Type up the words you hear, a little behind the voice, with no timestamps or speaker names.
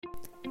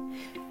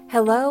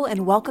Hello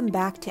and welcome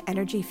back to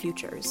Energy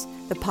Futures,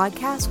 the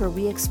podcast where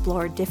we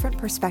explore different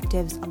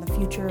perspectives on the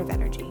future of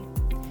energy.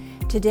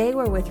 Today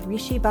we're with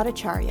Rishi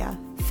Bhattacharya,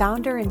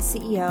 founder and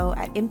CEO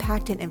at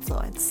Impact and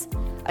Influence,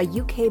 a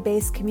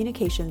UK-based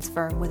communications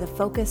firm with a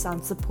focus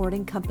on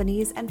supporting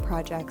companies and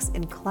projects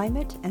in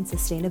climate and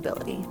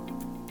sustainability.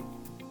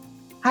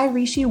 Hi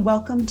Rishi,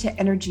 welcome to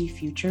Energy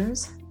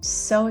Futures.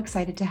 So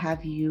excited to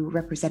have you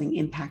representing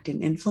Impact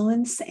and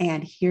Influence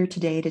and here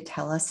today to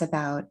tell us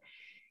about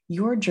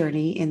your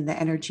journey in the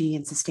energy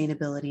and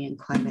sustainability and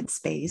climate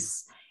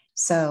space.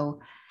 So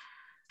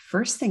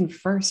first thing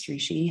first,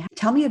 Rishi,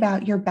 tell me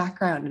about your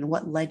background and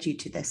what led you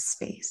to this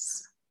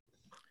space.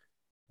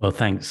 Well,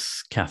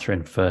 thanks,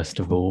 Catherine,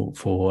 first of all,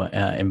 for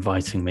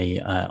inviting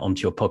me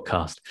onto your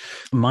podcast.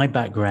 My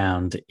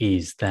background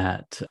is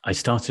that I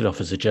started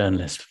off as a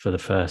journalist for the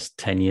first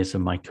 10 years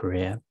of my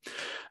career,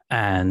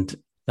 and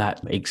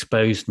that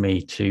exposed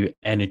me to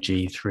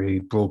energy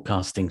through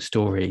broadcasting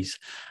stories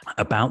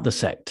about the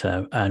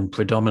sector and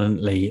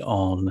predominantly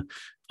on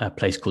a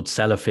place called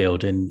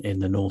Sellafield in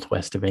the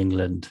northwest of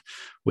England,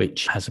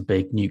 which has a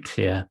big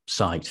nuclear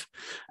site.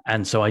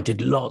 And so I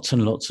did lots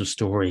and lots of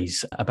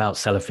stories about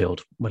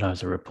Sellafield when I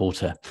was a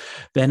reporter.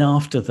 Then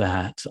after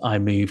that, I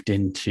moved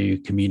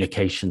into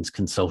communications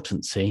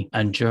consultancy.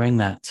 And during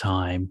that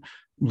time,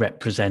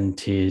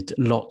 represented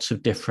lots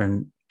of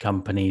different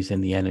companies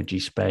in the energy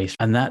space.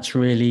 And that's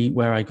really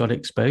where I got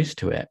exposed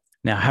to it.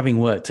 Now, having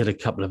worked at a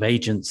couple of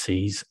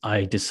agencies,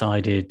 I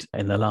decided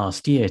in the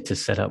last year to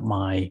set up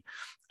my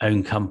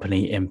own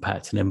company,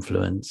 Impact and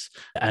Influence.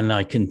 And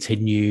I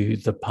continue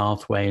the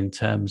pathway in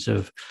terms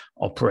of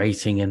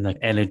operating in the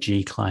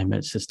energy,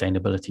 climate,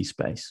 sustainability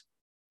space.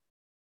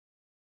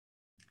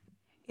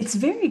 It's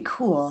very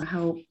cool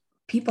how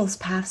people's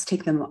paths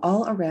take them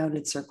all around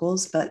in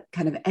circles, but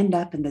kind of end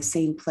up in the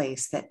same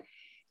place, that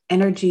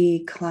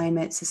energy,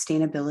 climate,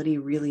 sustainability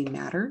really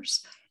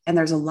matters. And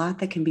there's a lot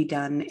that can be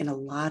done in a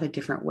lot of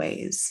different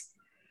ways.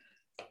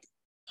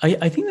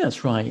 I think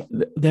that's right.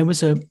 There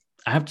was I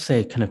have to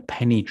say, a kind of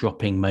penny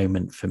dropping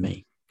moment for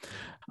me.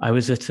 I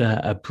was at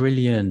a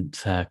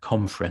brilliant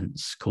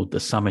conference called the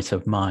Summit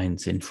of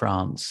Minds in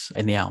France,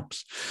 in the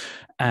Alps.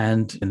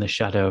 And in the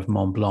shadow of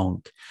Mont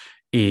Blanc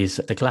is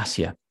the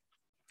glacier.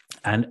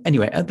 And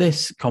anyway, at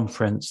this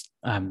conference,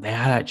 they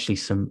had actually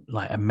some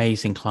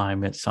amazing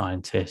climate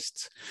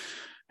scientists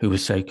who were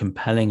so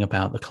compelling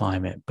about the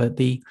climate. But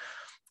the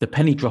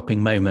penny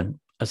dropping moment,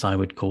 as I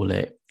would call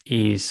it,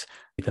 is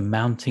the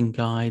mountain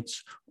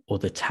guides or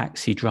the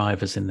taxi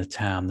drivers in the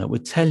town that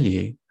would tell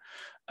you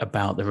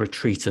about the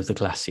retreat of the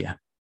glacier.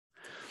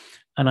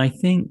 And I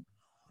think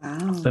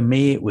for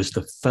me, it was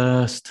the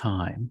first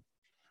time.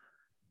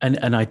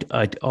 And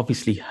I'd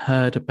obviously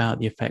heard about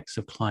the effects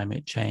of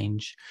climate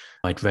change.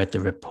 I'd read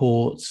the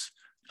reports,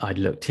 I'd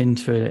looked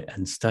into it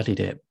and studied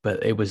it.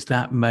 But it was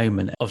that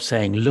moment of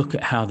saying, look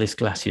at how this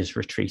glacier is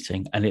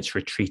retreating, and it's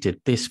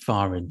retreated this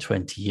far in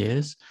 20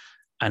 years,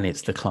 and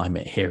it's the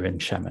climate here in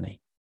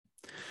Chamonix.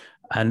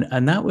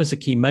 And that was a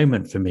key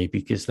moment for me,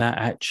 because that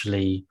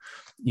actually,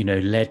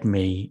 led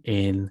me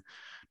in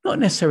not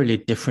necessarily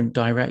a different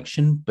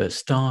direction, but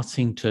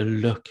starting to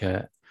look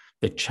at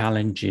the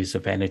challenges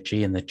of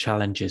energy and the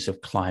challenges of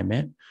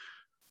climate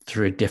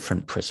through a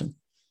different prism.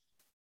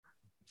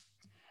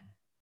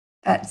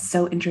 That's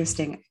so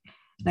interesting.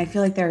 And I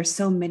feel like there are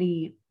so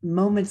many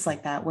moments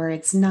like that where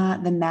it's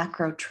not the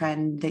macro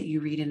trend that you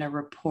read in a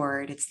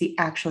report. It's the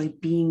actually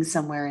being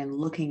somewhere and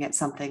looking at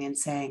something and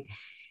saying,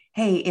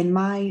 hey, in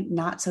my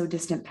not so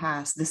distant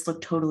past, this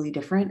looked totally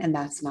different and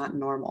that's not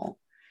normal.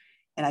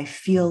 And I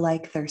feel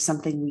like there's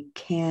something we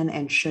can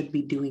and should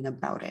be doing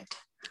about it.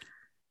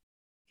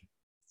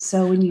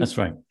 So that's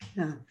right.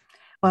 Yeah.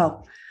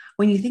 Well,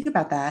 when you think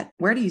about that,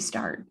 where do you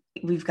start?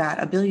 We've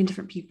got a billion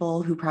different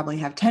people who probably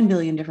have 10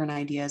 billion different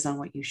ideas on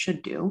what you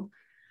should do.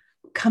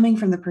 Coming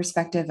from the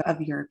perspective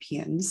of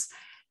Europeans,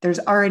 there's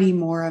already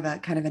more of a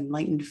kind of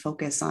enlightened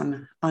focus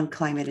on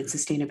climate and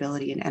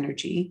sustainability and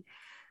energy.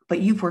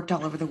 But you've worked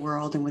all over the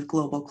world and with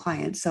global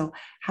clients. So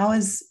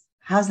how's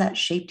that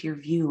shaped your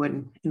view,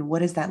 and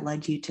what has that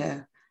led you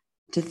to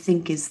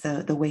think is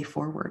the way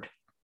forward?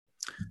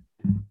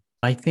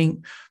 I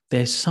think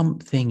there's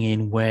something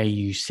in where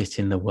you sit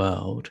in the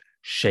world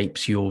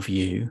shapes your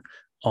view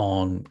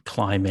on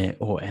climate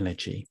or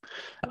energy.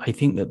 I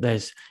think that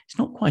it's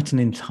not quite an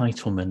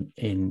entitlement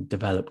in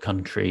developed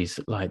countries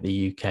like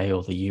the UK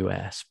or the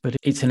US, but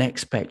it's an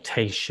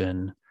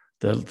expectation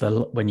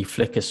that when you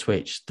flick a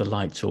switch, the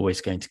light's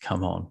always going to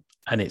come on.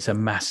 And it's a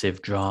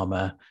massive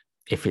drama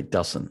if it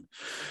doesn't.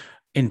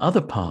 In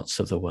other parts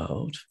of the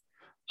world,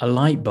 a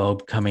light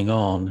bulb coming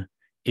on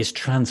is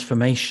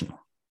transformational.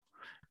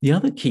 The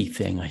other key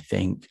thing, I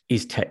think,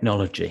 is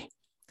technology.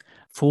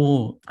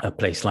 For a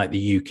place like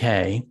the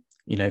UK,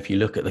 if you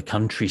look at the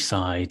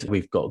countryside,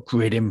 we've got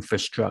grid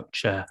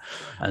infrastructure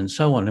and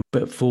so on.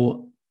 But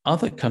for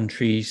other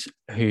countries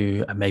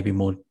who are maybe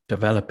more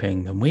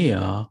developing than we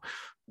are,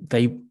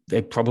 they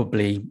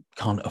probably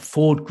can't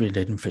afford grid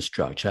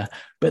infrastructure,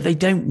 but they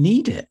don't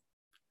need it.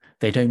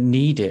 They don't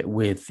need it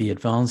with the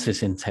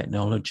advances in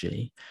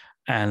technology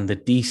and the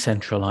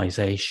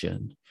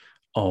decentralization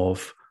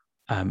of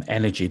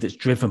energy that's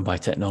driven by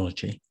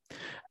technology.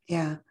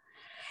 Yeah,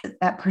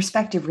 that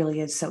perspective really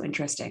is so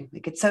interesting.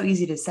 Like, it's so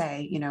easy to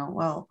say,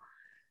 well,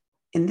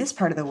 in this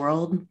part of the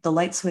world, the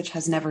light switch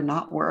has never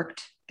not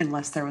worked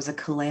unless there was a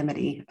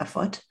calamity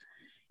afoot.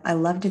 I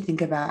love to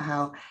think about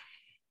how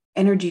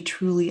energy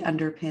truly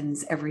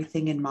underpins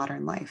everything in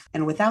modern life.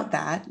 And without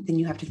that, then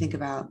you have to think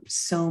about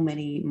so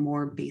many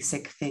more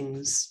basic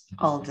things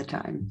all of the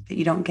time that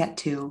you don't get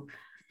to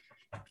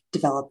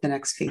develop the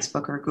next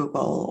Facebook or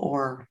Google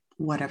or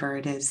whatever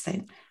it is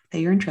that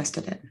you're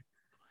interested in.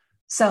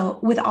 So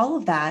with all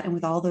of that and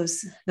with all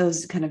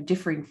those kind of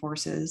differing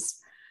forces,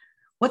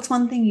 what's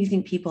one thing you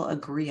think people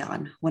agree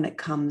on when it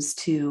comes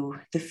to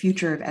the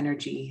future of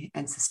energy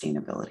and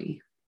sustainability?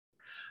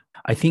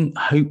 I think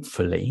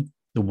hopefully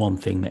the one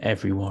thing that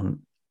everyone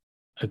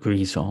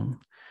agrees on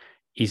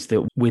is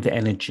that with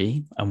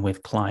energy and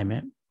with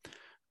climate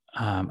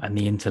and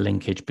the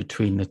interlinkage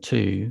between the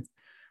two,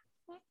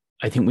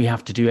 I think we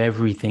have to do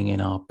everything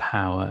in our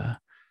power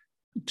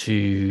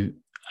to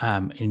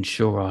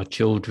ensure our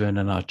children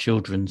and our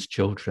children's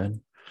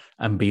children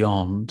and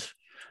beyond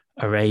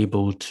are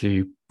able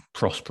to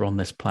prosper on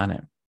this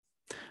planet.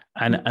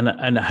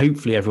 And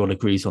hopefully everyone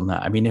agrees on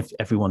that. I mean, if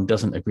everyone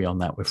doesn't agree on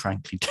that, we're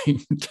frankly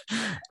doomed.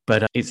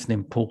 But it's an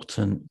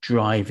important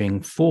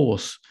driving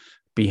force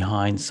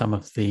behind some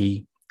of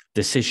the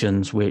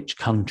decisions which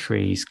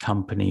countries,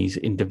 companies,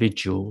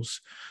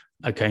 individuals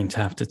are going to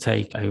have to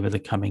take over the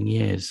coming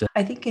years.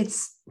 I think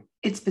it's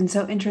been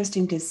so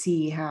interesting to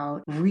see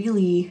how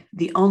really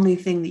the only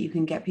thing that you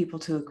can get people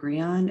to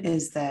agree on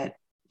is that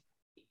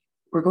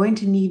we're going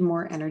to need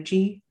more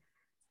energy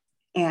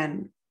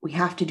and we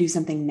have to do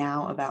something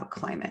now about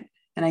climate.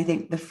 And I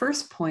think the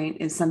first point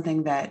is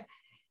something that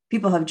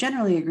people have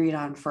generally agreed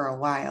on for a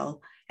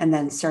while and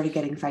then started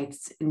getting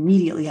fights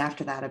immediately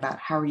after that about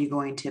how are you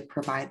going to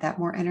provide that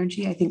more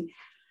energy. I think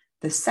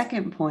the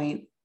second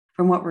point,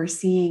 from what we're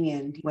seeing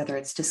in whether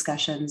it's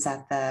discussions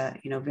at the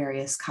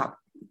various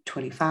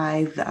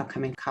COP25, the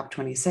upcoming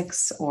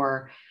COP26,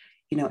 or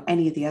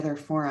any of the other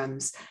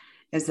forums,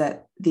 is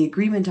that the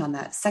agreement on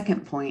that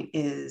second point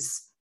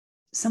is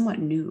somewhat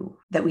new,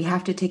 that we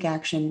have to take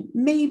action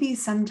maybe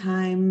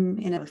sometime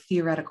in a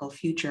theoretical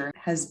future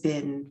has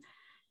been,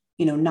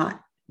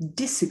 not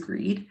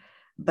disagreed,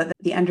 but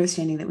the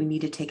understanding that we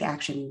need to take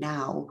action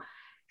now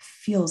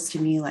feels to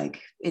me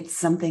like it's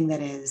something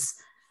that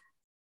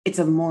it's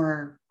a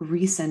more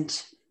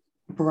recent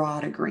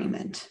broad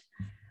agreement.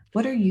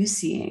 What are you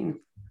seeing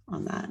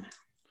on that?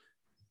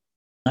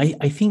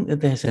 I think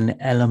that there's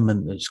an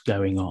element that's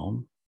going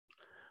on,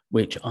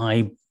 which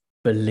I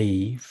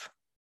believe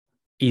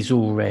is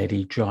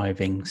already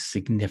driving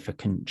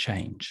significant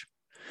change.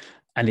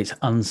 And it's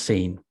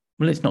unseen.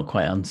 Well, it's not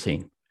quite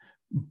unseen,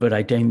 but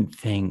I don't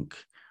think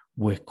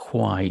we're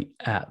quite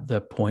at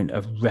the point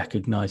of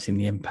recognizing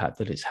the impact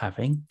that it's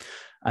having.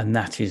 And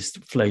that is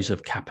flows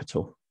of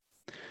capital.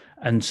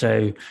 And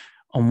so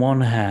on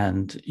one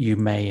hand, you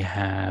may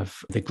have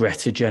the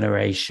Greta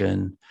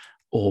generation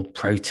or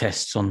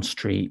protests on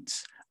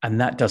streets, and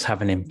that does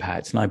have an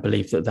impact. And I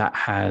believe that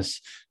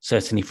has,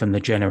 certainly from the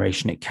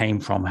generation it came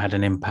from, had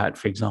an impact,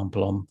 for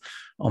example,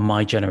 on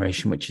my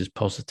generation, which is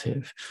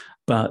positive.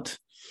 But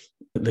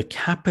the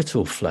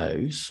capital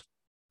flows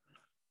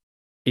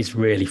is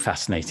really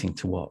fascinating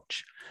to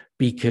watch,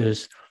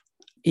 because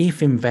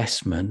if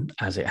investment,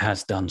 as it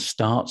has done,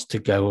 starts to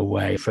go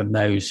away from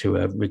those who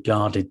are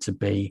regarded to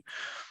be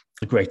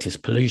the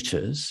greatest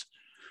polluters,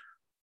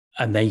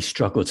 and they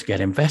struggle to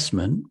get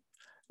investment,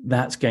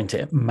 that's going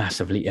to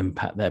massively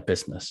impact their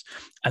business.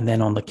 And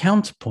then on the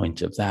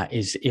counterpoint of that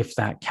is if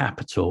that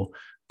capital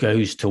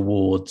goes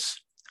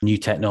towards new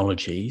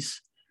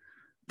technologies,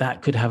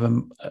 that could have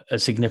a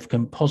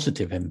significant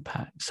positive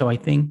impact. So I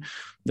think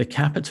the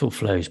capital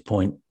flows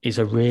point is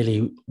a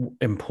really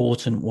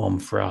important one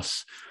for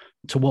us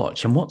to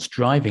watch. And what's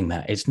driving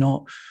that is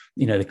not,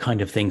 the kind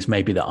of things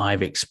maybe that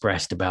I've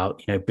expressed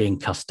about, being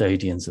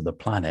custodians of the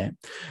planet.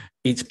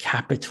 It's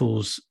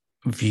capital's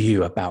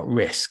view about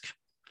risk.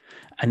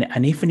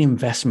 And if an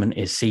investment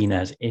is seen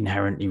as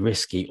inherently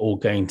risky or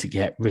going to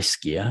get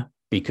riskier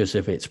because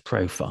of its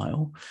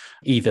profile,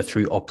 either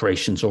through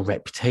operations or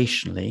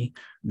reputationally,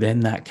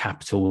 then that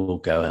capital will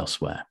go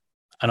elsewhere.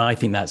 And I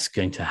think that's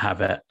going to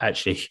have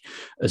actually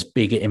as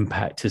big an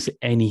impact as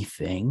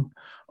anything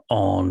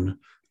on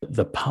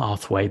the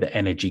pathway that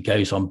energy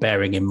goes on,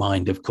 bearing in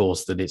mind, of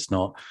course, that it's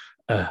not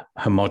a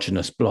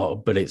homogeneous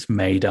blob, but it's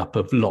made up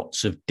of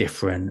lots of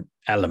different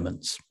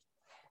elements.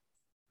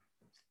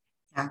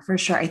 Yeah, for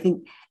sure. I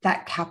think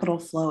that capital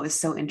flow is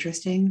so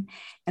interesting.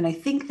 And I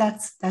think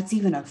that's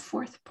even a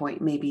fourth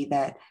point maybe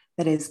that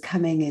is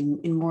coming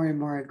in more and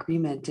more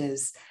agreement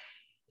is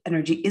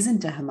energy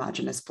isn't a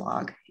homogeneous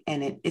blob,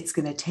 and it's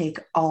going to take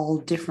all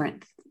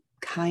different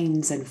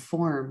kinds and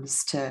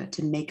forms to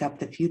make up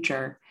the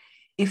future,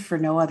 if for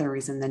no other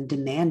reason than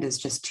demand is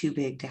just too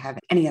big to have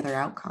any other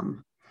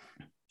outcome.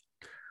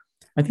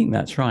 I think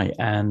that's right.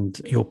 And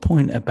your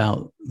point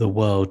about the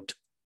world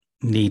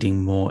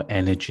needing more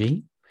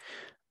energy,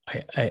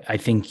 I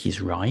think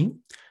he's right.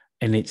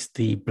 And it's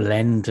the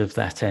blend of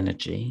that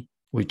energy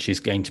which is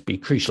going to be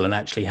crucial, and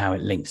actually how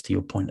it links to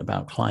your point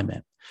about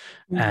climate.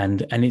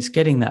 And it's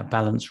getting that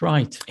balance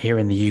right. Here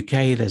in the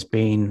UK, there's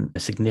been a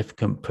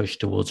significant push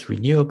towards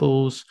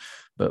renewables,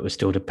 but we're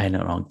still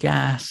dependent on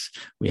gas.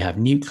 We have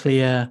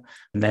nuclear,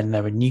 and then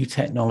there are new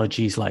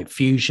technologies like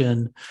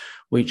fusion,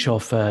 which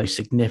offer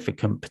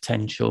significant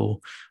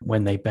potential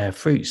when they bear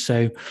fruit.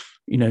 So,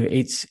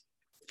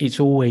 it's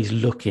always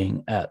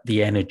looking at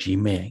the energy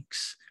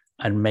mix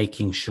and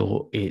making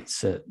sure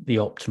it's at the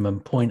optimum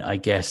point, I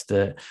guess,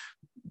 that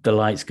the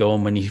lights go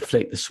on when you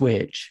flick the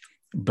switch,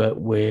 but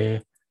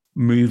we're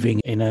moving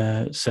in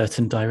a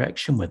certain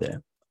direction with it.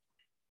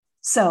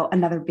 So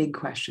another big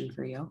question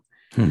for you.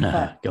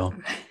 Go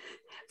on.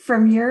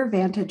 From your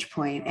vantage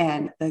point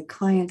and the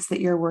clients that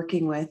you're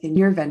working with in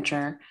your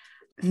venture,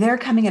 they're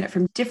coming at it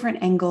from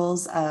different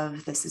angles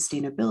of the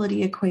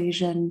sustainability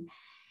equation.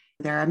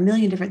 There are a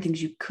million different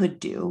things you could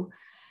do.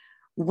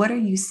 What are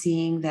you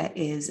seeing that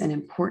is an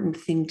important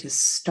thing to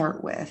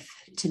start with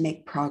to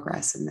make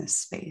progress in this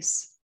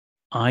space?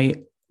 I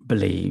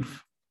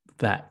believe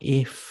that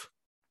if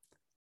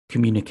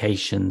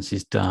communications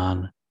is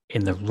done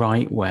in the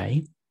right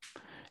way,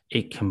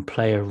 it can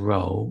play a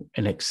role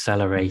in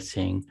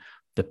accelerating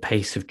the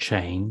pace of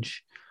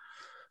change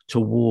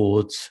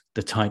towards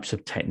the types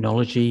of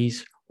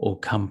technologies or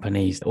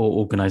companies or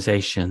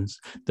organizations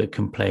that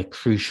can play a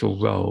crucial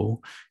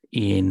role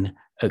in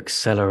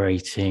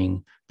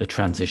accelerating the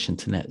transition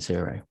to net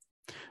zero.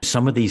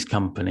 Some of these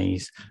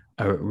companies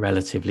are at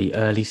relatively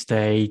early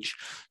stage.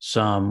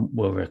 Some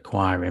will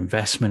require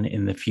investment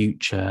in the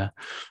future.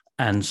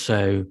 And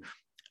so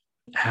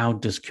how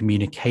does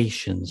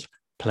communications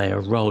play a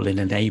role in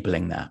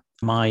enabling that?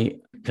 My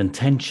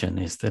contention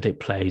is that it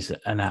plays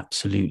an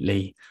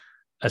absolutely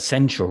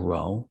essential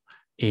role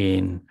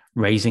in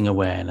raising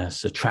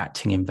awareness,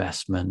 attracting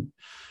investment,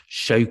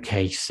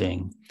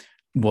 showcasing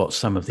what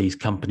some of these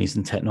companies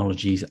and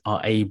technologies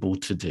are able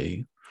to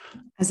do.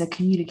 As a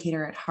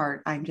communicator at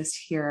heart, I'm just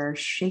here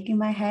shaking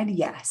my head.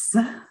 Yes.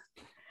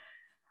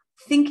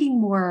 Thinking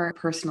more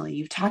personally,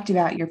 you've talked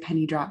about your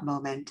penny drop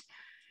moment.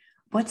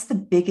 What's the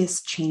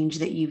biggest change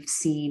that you've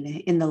seen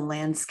in the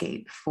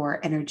landscape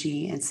for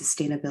energy and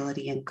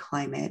sustainability and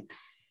climate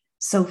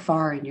so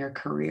far in your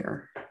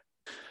career?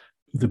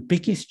 The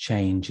biggest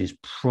change is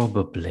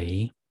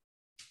probably,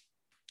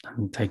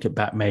 and take it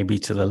back maybe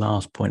to the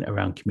last point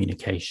around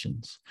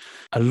communications.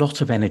 A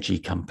lot of energy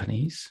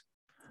companies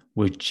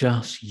were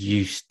just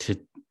used to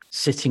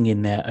sitting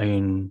in their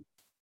own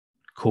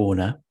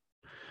corner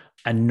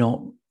and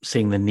not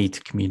seeing the need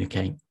to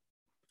communicate.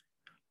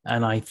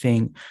 And I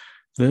think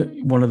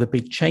that one of the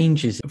big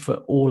changes for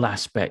all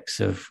aspects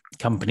of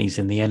companies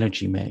in the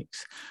energy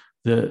mix,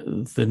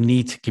 the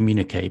need to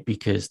communicate,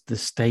 because the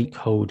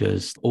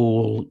stakeholders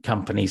all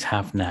companies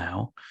have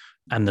now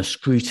and the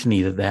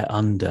scrutiny that they're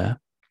under,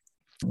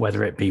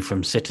 whether it be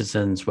from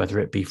citizens, whether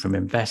it be from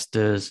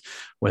investors,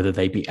 whether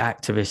they be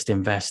activist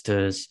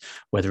investors,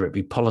 whether it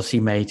be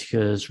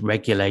policymakers,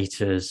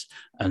 regulators,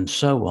 and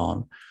so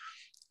on,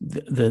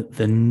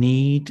 the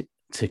need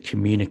to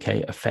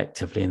communicate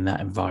effectively in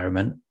that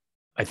environment,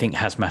 I think,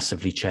 has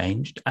massively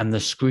changed. And the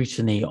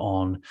scrutiny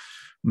on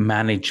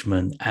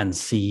management and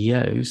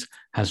CEOs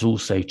has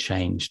also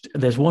changed.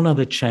 There's one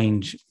other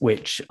change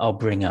which I'll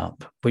bring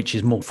up, which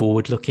is more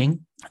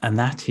forward-looking, and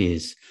that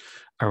is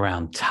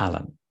around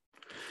talent.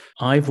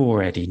 I've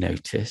already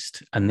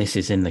noticed, and this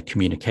is in the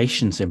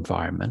communications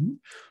environment,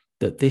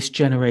 that this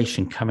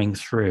generation coming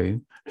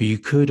through, who you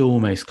could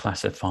almost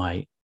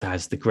classify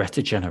as the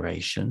Greta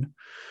generation,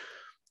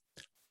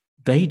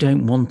 they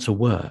don't want to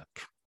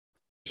work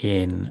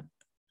in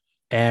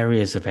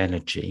areas of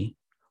energy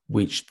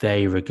which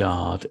they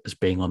regard as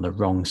being on the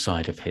wrong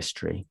side of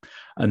history.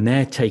 And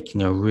they're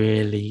taking a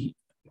really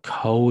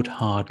cold,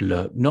 hard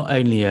look, not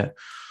only at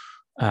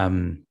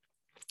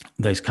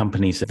those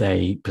companies that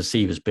they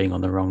perceive as being on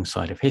the wrong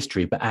side of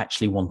history, but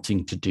actually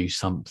wanting to do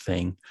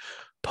something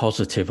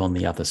positive on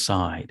the other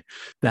side.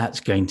 That's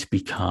going to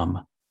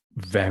become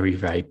very,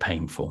 very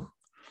painful.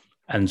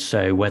 And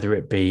so whether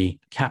it be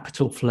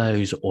capital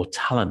flows or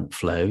talent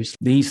flows,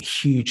 these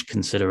huge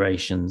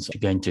considerations are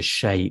going to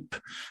shape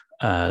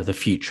the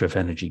future of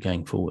energy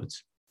going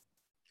forwards.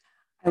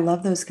 I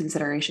love those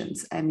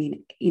considerations. I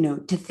mean,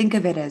 to think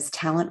of it as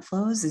talent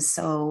flows is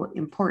so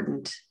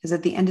important, because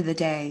at the end of the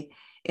day,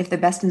 if the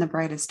best and the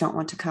brightest don't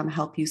want to come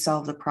help you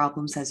solve the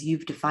problems as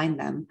you've defined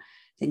them,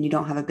 then you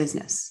don't have a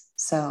business.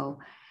 So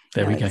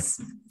there we go.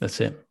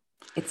 That's it.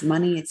 It's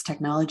money, it's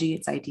technology,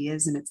 it's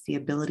ideas, and it's the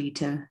ability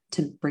to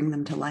bring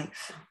them to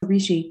life.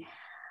 Rishi,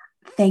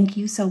 thank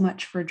you so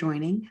much for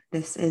joining.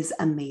 This is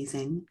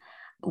amazing.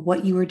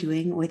 What you are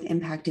doing with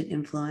Impact and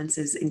Influence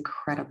is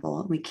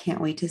incredible. We can't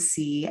wait to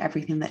see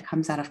everything that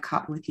comes out of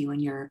Cotton with you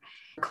and your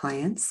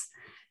clients.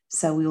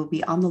 So we will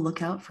be on the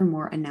lookout for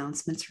more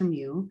announcements from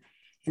you.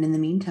 And in the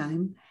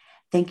meantime,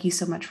 thank you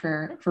so much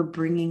for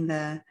bringing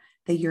the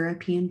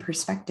European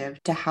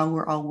perspective to how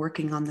we're all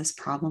working on this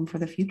problem for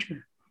the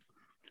future.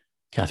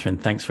 Catherine,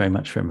 thanks very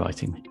much for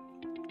inviting me.